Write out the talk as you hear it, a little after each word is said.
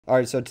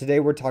Alright, so today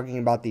we're talking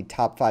about the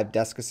top 5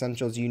 desk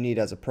essentials you need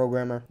as a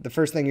programmer. The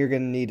first thing you're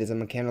going to need is a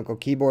mechanical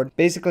keyboard.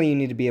 Basically, you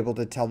need to be able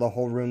to tell the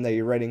whole room that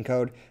you're writing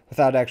code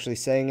without actually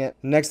saying it.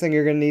 The next thing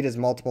you're going to need is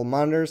multiple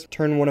monitors.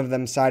 Turn one of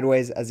them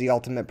sideways as the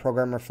ultimate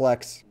programmer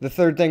flex. The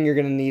third thing you're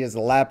going to need is a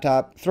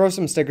laptop. Throw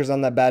some stickers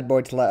on that bad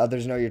boy to let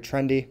others know you're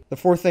trendy. The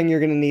fourth thing you're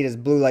going to need is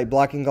blue light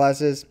blocking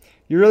glasses.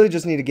 You really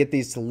just need to get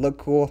these to look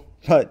cool,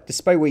 but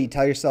despite what you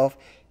tell yourself,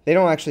 they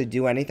don't actually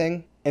do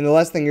anything. And the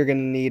last thing you're going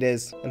to need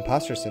is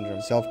imposter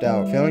syndrome,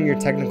 self-doubt, failing your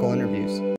technical interviews.